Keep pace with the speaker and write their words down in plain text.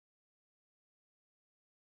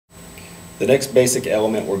The next basic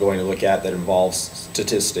element we're going to look at that involves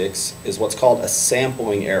statistics is what's called a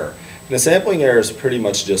sampling error. And a sampling error is pretty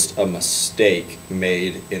much just a mistake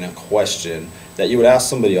made in a question that you would ask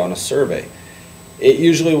somebody on a survey. It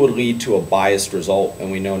usually would lead to a biased result,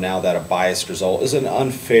 and we know now that a biased result is an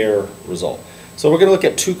unfair result. So we're going to look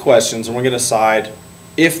at two questions, and we're going to decide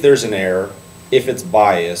if there's an error, if it's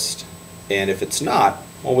biased, and if it's not,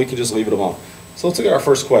 well, we can just leave it alone. So let's look at our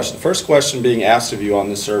first question. The first question being asked of you on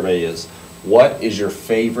this survey is, what is your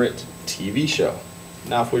favorite TV show?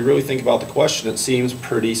 Now, if we really think about the question, it seems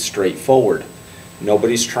pretty straightforward.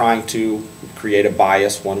 Nobody's trying to create a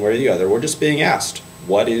bias one way or the other. We're just being asked,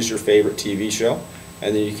 what is your favorite TV show?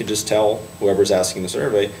 And then you can just tell whoever's asking the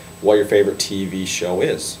survey what your favorite TV show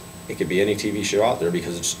is. It could be any TV show out there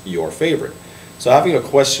because it's your favorite. So having a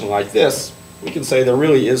question like this, we can say there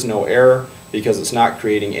really is no error because it's not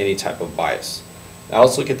creating any type of bias. Now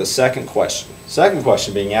let's look at the second question. Second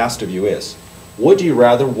question being asked of you is, would you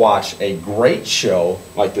rather watch a great show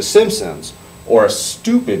like The Simpsons or a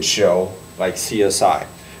stupid show like CSI?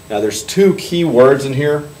 Now there's two key words in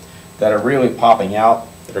here that are really popping out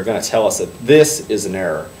that are going to tell us that this is an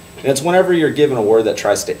error. And it's whenever you're given a word that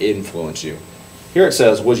tries to influence you. Here it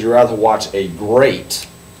says, would you rather watch a great,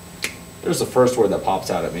 there's the first word that pops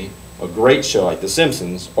out at me, a great show like The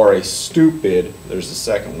Simpsons, or a stupid, there's the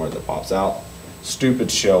second word that pops out, stupid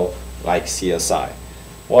show like CSI.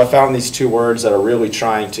 Well, I found these two words that are really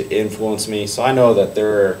trying to influence me, so I know that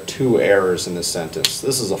there are two errors in this sentence.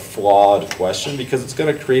 This is a flawed question because it's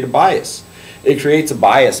going to create a bias. It creates a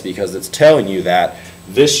bias because it's telling you that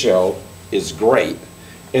this show is great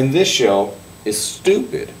and this show is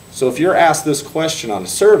stupid. So if you're asked this question on a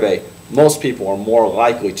survey, most people are more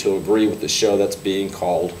likely to agree with the show that's being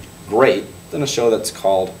called great than a show that's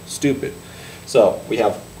called stupid. So we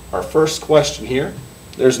have our first question here.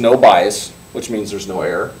 There's no bias, which means there's no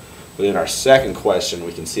error. But in our second question,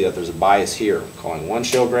 we can see that there's a bias here, calling one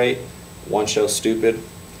show great, one show stupid.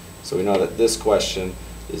 So we know that this question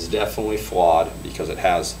is definitely flawed because it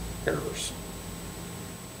has errors.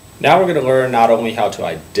 Now we're going to learn not only how to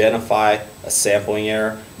identify a sampling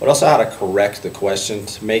error, but also how to correct the question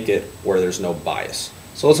to make it where there's no bias.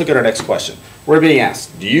 So let's look at our next question. We're being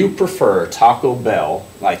asked, do you prefer Taco Bell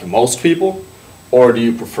like most people, or do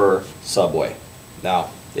you prefer Subway?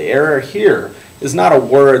 Now, the error here is not a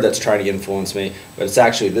word that's trying to influence me, but it's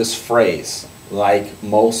actually this phrase, like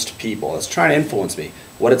most people. It's trying to influence me.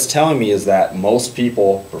 What it's telling me is that most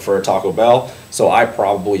people prefer Taco Bell, so I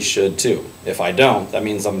probably should too. If I don't, that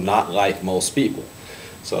means I'm not like most people.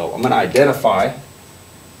 So I'm going to identify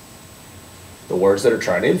the words that are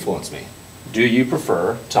trying to influence me. Do you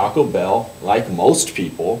prefer Taco Bell like most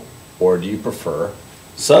people, or do you prefer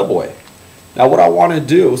Subway? Now what I want to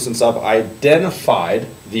do, since I've identified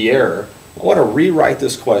the error, I want to rewrite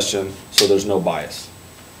this question so there's no bias.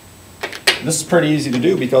 And this is pretty easy to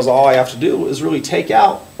do because all I have to do is really take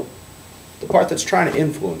out the part that's trying to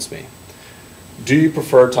influence me. Do you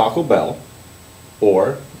prefer Taco Bell,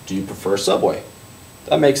 or do you prefer Subway?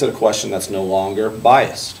 That makes it a question that's no longer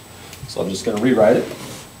biased. So I'm just going to rewrite it.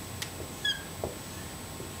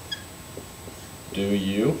 Do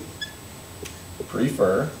you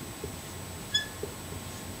prefer,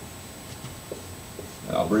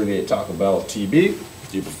 and I'll abbreviate Taco Bell with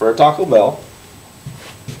TB, do you prefer Taco Bell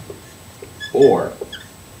or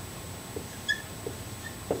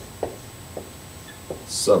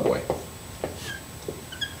Subway?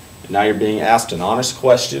 And now you're being asked an honest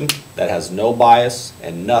question that has no bias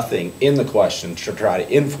and nothing in the question to try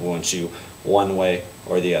to influence you one way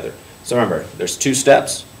or the other. So remember, there's two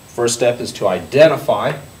steps. First step is to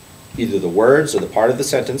identify either the words or the part of the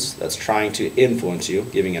sentence that's trying to influence you,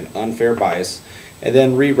 giving an unfair bias, and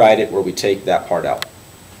then rewrite it where we take that part out.